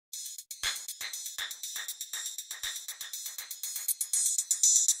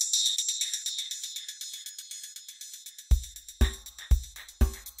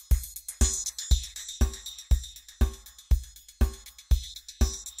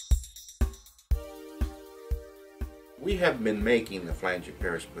We have been making the flange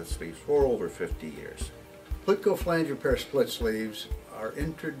repair split sleeves for over 50 years. PLIDCO Flange Repair Split Sleeves are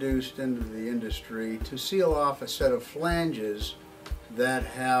introduced into the industry to seal off a set of flanges that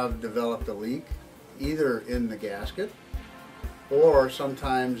have developed a leak, either in the gasket or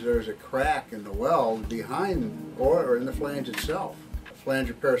sometimes there's a crack in the weld behind or in the flange itself. Flange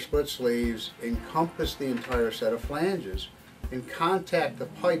repair split sleeves encompass the entire set of flanges and contact the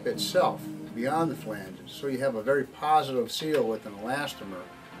pipe itself beyond the flanges. So you have a very positive seal with an elastomer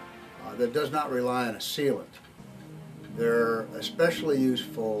that does not rely on a sealant. They're especially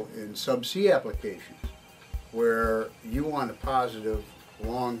useful in subsea applications where you want a positive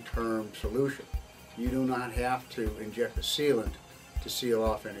long-term solution. You do not have to inject a sealant to seal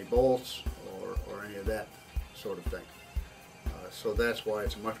off any bolts or any of that sort of thing. So that's why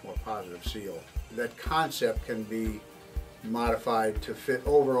it's a much more positive seal. That concept can be modified to fit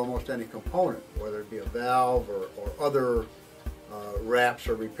over almost any component, whether it be a valve or other wraps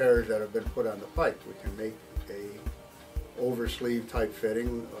or repairs that have been put on the pipe. We can make a oversleeve type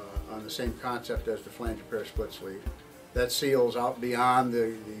fitting on the same concept as the flange repair split sleeve. That seals out beyond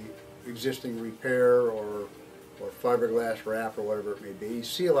the existing repair or fiberglass wrap or whatever it may be.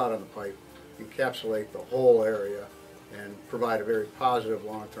 Seal out on the pipe, encapsulate the whole area, and provide a very positive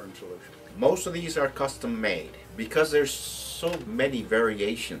long-term solution. Most of these are custom made. Because there's so many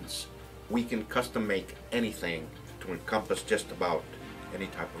variations, we can custom make anything to encompass just about any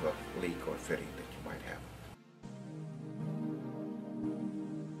type of a leak or fitting.